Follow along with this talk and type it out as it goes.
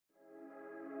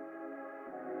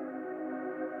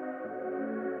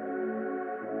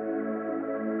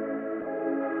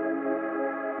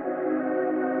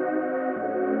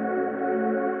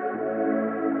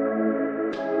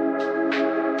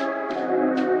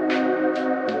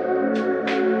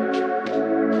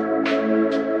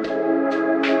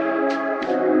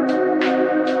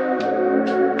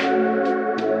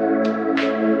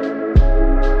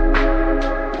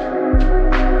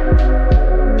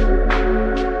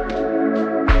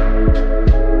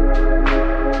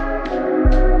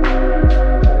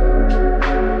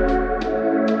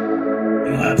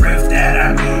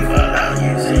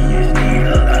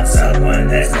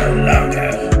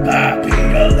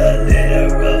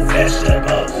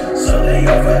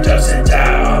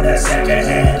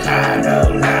can't hide no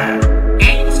lie.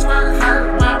 Ain't squirt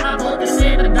hurt while my book is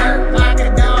in the dirt like a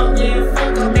dog. Yeah,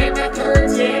 fuck 'em in that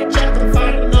curtains, yeah. Check 'em,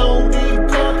 fighting on these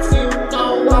punks. You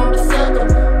know I'm a sucker.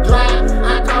 Drive,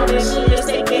 I call this shit a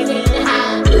sticking in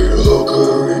high. They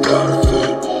hooker and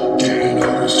counterfeit, getting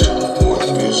orders to the fourth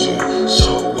vision. So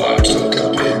I took a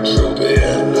big drill bit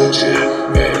and legit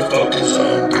made a fucking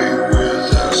zombie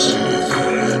without seeing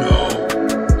feeling home.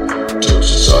 Took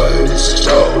society's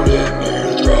stolen me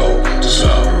to throw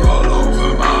designer all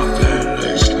over my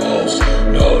thin-laced balls.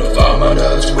 Notify my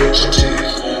nuts with your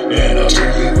teeth, and I'll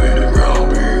turn you into ground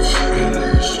beef at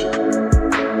least.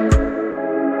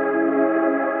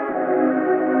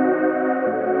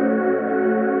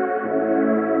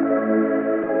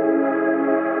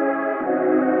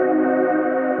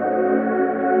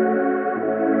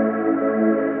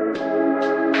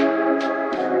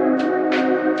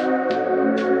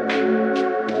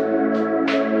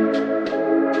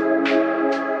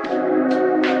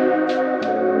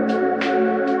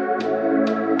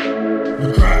 The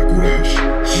crack witch,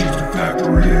 she's the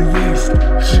factory of yeast.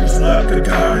 She's like a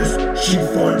goddess, she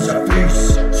funds our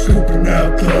feasts. Scooping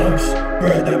out clubs,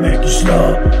 bread that make you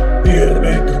slump, beer that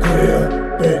make you queer,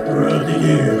 baker of the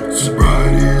year.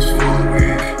 Sobriety is for the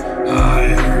weak, high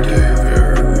every day of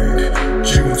every week.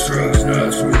 Chewing drugs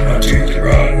nuts with my teeth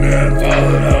rotten and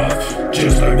falling off.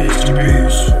 Just like Mr.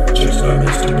 Beast, just like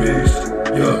Mr. Beast.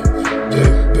 Yeah,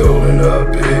 they're building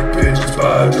up big bitches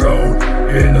by a drone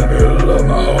in the middle of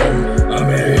my home. I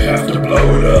may have to blow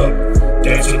it up.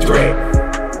 That's a threat.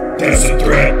 That's a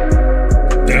threat.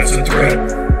 That's a threat.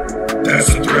 That's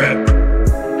a threat.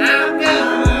 I'm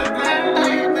gonna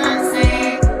burn the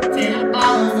sea till the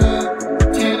balls up,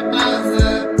 till the balls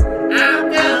up. I'm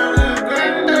gonna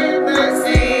burn the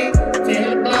sea till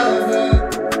the balls up,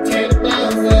 till the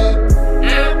balls up.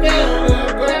 I'm gonna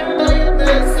burn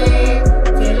the sea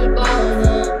till the balls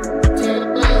up, till the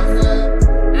balls up.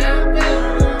 I'm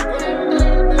gonna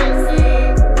burn the sea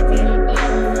till the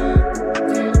balls up,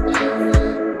 till the balls up.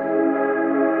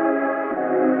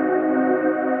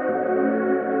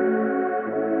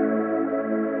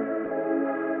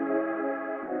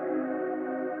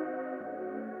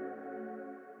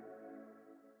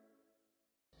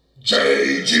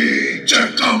 JG,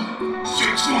 check 'em.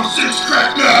 616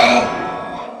 crack now.